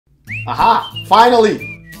Aha!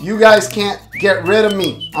 Finally! You guys can't get rid of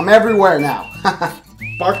me. I'm everywhere now.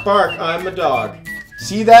 Bark, bark, I'm a dog.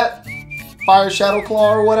 See that? Fire Shadow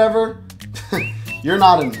Claw or whatever? You're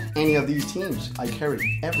not in any of these teams. I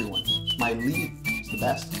carry everyone. My lead is the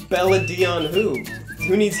best. Bella Dion who?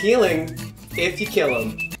 Who needs healing if you kill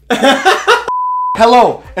him?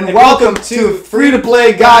 Hello, and welcome to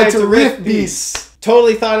Free-to-Play Guide to Rift Beasts.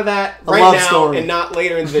 Totally thought of that right now story. And not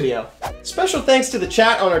later in the video. Special thanks to the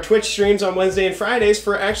chat on our Twitch streams on Wednesday and Fridays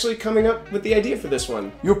for actually coming up with the idea for this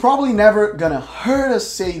one. You're probably never gonna hear us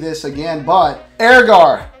say this again, but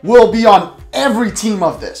Eirgar will be on every team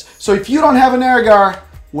of this. So if you don't have an Eirgar,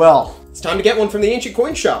 well, it's time to get one from the Ancient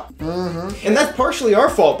Coin Shop. And that's partially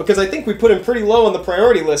our fault because I think we put him pretty low on the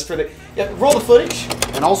priority list for the... Yeah, roll the footage.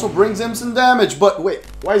 And also brings him some damage. But wait,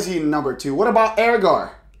 why is he number 2? What about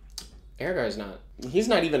Eirgar? Eirgar's not... He's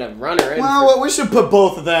not even a runner. Well, we should put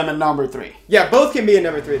both of them in number 3. Yeah, both can be in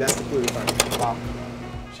number 3. That's completely fine. Wow.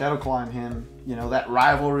 Shadow Claw and him, you know, that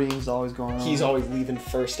rivalry is always going on. He's always leaving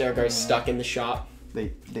first. Eirgar's stuck in the shop. They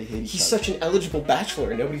hate each other. He's such an eligible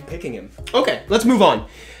bachelor and nobody's picking him. Okay, let's move on.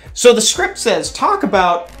 So the script says, talk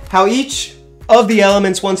about how each of the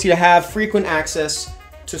elements wants you to have frequent access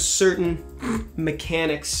to certain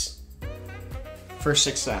mechanics for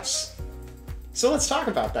success. So let's talk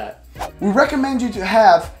about that. We recommend you to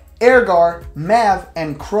have Eirgar, Mav,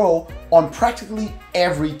 and Crow on practically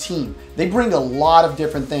every team. They bring a lot of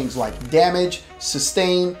different things like damage,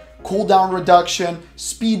 sustain, cooldown reduction,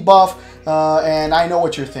 speed buff, and I know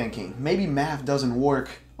what you're thinking. Maybe Mav doesn't work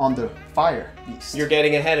on the fire beast. You're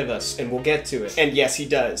getting ahead of us, and we'll get to it. And yes, he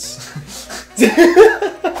does.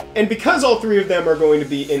 And because all 3 of them are going to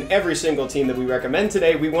be in every single team that we recommend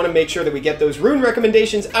today, we want to make sure that we get those rune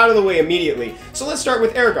recommendations out of the way immediately. So let's start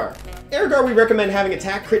with Eirgar. Eirgar, we recommend having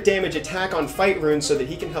attack, crit damage, attack on fight runes so that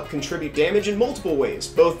he can help contribute damage in multiple ways,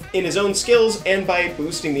 both in his own skills and by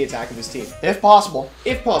boosting the attack of his team. If possible.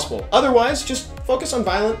 If possible. Otherwise, just focus on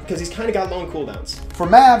Violent because he's kind of got long cooldowns. For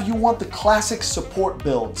Mav, you want the classic support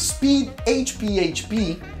build. Speed,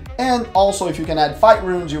 HP, and also if you can add fight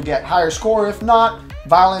runes, you'll get higher score. If not,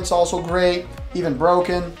 Violence also great, even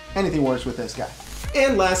broken, anything works with this guy.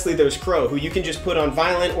 And lastly, there's Crow, who you can just put on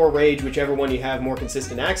Violent or Rage, whichever one you have more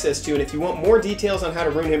consistent access to. And if you want more details on how to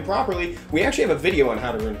rune him properly, we actually have a video on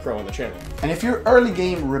how to rune Crow on the channel. And if you're early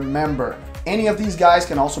game, remember, any of these guys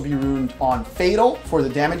can also be runed on Fatal for the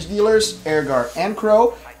damage dealers, Eirgar and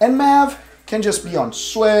Crow, and Mav can just be on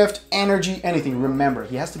Swift, Energy, anything. Remember,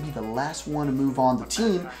 he has to be the last one to move on the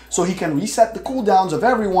team so he can reset the cooldowns of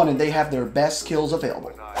everyone and they have their best skills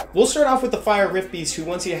available. We'll start off with the Fire Rift Beast, who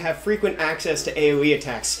wants you to have frequent access to AoE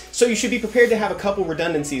attacks, so you should be prepared to have a couple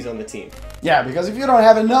redundancies on the team. Yeah, because if you don't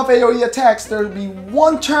have enough AoE attacks, there'll be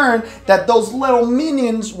one turn that those little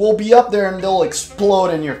minions will be up there and they'll explode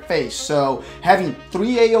in your face. So having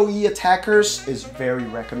 3 AoE attackers is very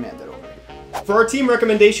recommended over here. For our team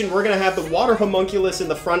recommendation, we're going to have the Water Homunculus in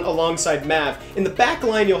the front alongside Mav. In the back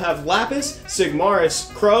line, you'll have Lapis,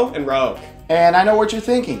 Sigmaris, Crow, and Rogue. And I know what you're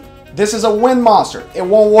thinking. This is a wind monster. It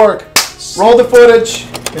won't work. Roll the footage.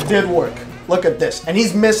 It did work. Look at this. And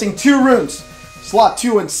he's missing 2 runes. Slot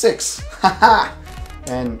 2 and 6. Haha.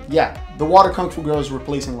 And yeah, the Water Kung Fu Girl is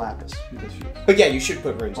replacing Lapis. But yeah, you should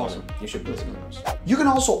put runes Awesome. on him. You should put some runes. You can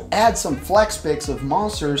also add some flex picks of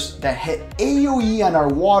monsters that hit AoE and are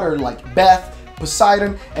water like Beth,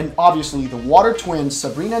 Poseidon, and obviously the Water Twins,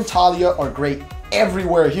 Sabrina and Talia, are great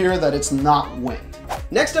everywhere here that it's not wind.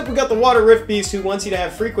 Next up, we got the Water Rift Beast, who wants you to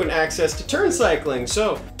have frequent access to turn cycling.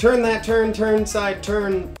 So, turn that turn, side,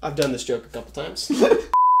 turn. I've done this joke a couple times.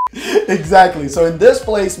 Exactly. So in this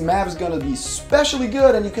place, Mav is going to be especially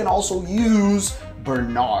good, and you can also use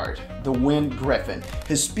Bernard, the Wind Griffin.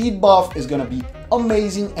 His speed buff is going to be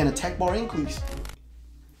amazing, and attack bar increase.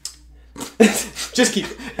 Just keep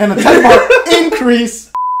it. And attack bar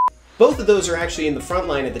increase. Both of those are actually in the front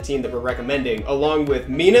line of the team that we're recommending, along with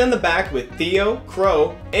Mina in the back with Theo,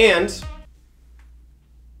 Crow, and...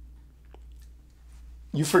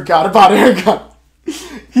 You forgot about Eirgar.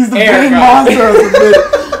 He's the Eirgar. main monster of the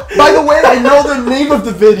video. By the way, I know the name of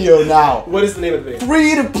the video now. What is the name of the video?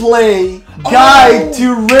 Free-to-play Guide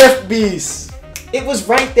to Rift Beasts. It was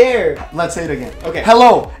right there. Let's say it again. Okay.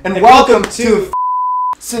 Hello, and welcome to...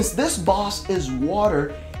 Since this boss is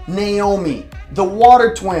water, Naomi, the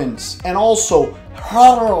Water Twins, and also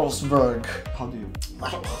Harlsberg. How do you...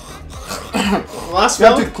 You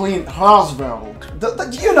have to clean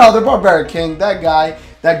Harlsberg. You know, the Barbaric King, that guy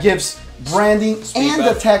that gives branding and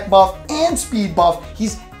attack buff and speed buff.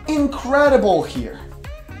 He's incredible here.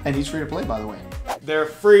 And he's free to play, by the way. They're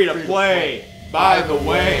free to play. By the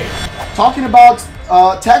way. Talking about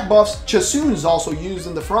attack buffs, Chasun is also used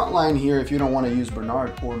in the front line here if you don't want to use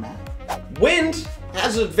Bernard or Matt. Wind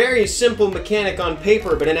has a very simple mechanic on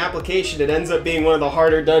paper, but in application it ends up being one of the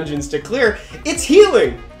harder dungeons to clear. It's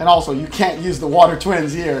healing! And also, you can't use the water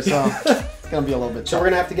twins here, so it's going to be a little bit tough. So we're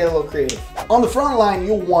going to have to get a little creative. On the front line,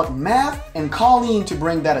 you'll want Mav and Colleen to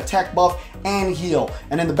bring that attack buff and heal.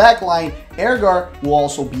 And in the back line, Eirgar will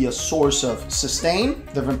also be a source of sustain,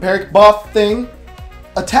 the vampiric buff thing,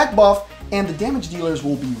 attack buff, and the damage dealers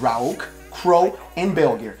will be Rauk, Crow, and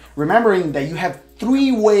Belgir. Remembering that you have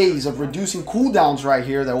 3 ways of reducing cooldowns right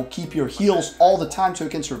here that will keep your heals all the time so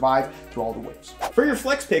you can survive through all the waves. For your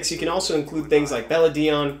flex picks, you can also include things like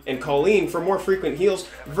Beladion and Colleen for more frequent heals.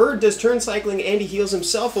 Verd does turn cycling and he heals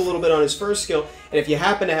himself a little bit on his first skill. And if you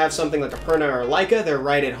happen to have something like a Perna or a Leica, they're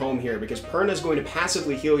right at home here because Perna is going to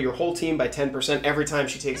passively heal your whole team by 10% every time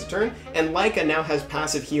she takes a turn, and Leica now has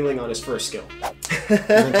passive healing on his first skill. We're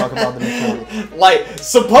going to talk about the mechanic. Like,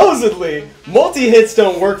 supposedly, multi-hits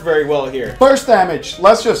don't work very well here. Burst damage,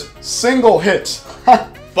 let's just single hits.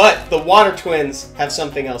 But the Water Twins have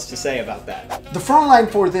something else to say about that. The front line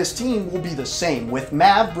for this team will be the same, with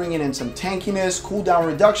Mav bringing in some tankiness, cooldown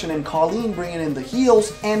reduction, and Colleen bringing in the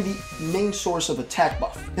heals and the main source of attack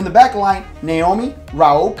buff. In the back line, Naomi,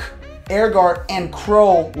 Rauk, Eirgar, and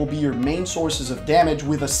Crow will be your main sources of damage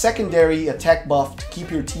with a secondary attack buff to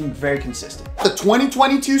keep your team very consistent. The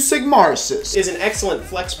 2022 Sigmarsis is an excellent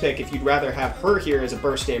flex pick if you'd rather have her here as a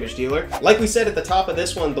burst damage dealer. Like we said at the top of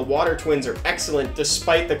this one, the Water Twins are excellent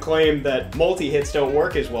despite the claim that multi-hits don't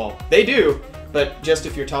work as well. They do, but just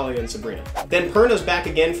if you're Talia and Sabrina. Then Perna's back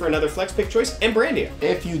again for another flex pick choice, and Brandia.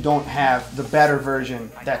 if you don't have the better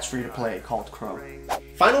version that's free to play called Crow.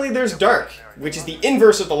 Finally, there's Dark, which is the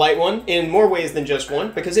inverse of the light one in more ways than just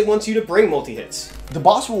one, because it wants you to bring multi-hits. The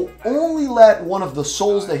boss will only let one of the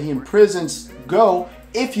souls that he imprisons go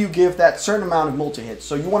if you give that certain amount of multi-hits.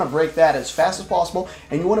 So you want to break that as fast as possible,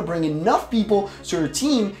 and you want to bring enough people so your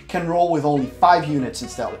team can roll with only 5 units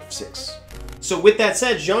instead of 6. So with that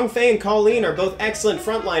said, Zhongfei and Colleen are both excellent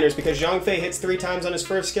frontliners because Zhongfei hits 3 times on his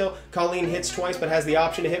first skill, Colleen hits twice but has the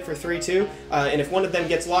option to hit for 3 too, and if one of them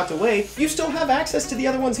gets locked away, you still have access to the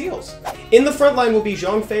other one's heals. In the front line will be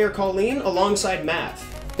Zhongfei or Colleen alongside Mav.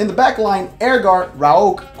 In the back line, Eirgar,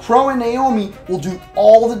 Rauk, Crow, and Naomi will do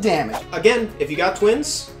all the damage. Again, if you got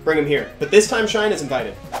twins, bring them here. But this time Shine is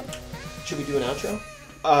invited. Should we do an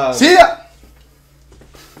outro? See ya!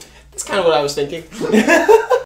 That's kind of what I was thinking.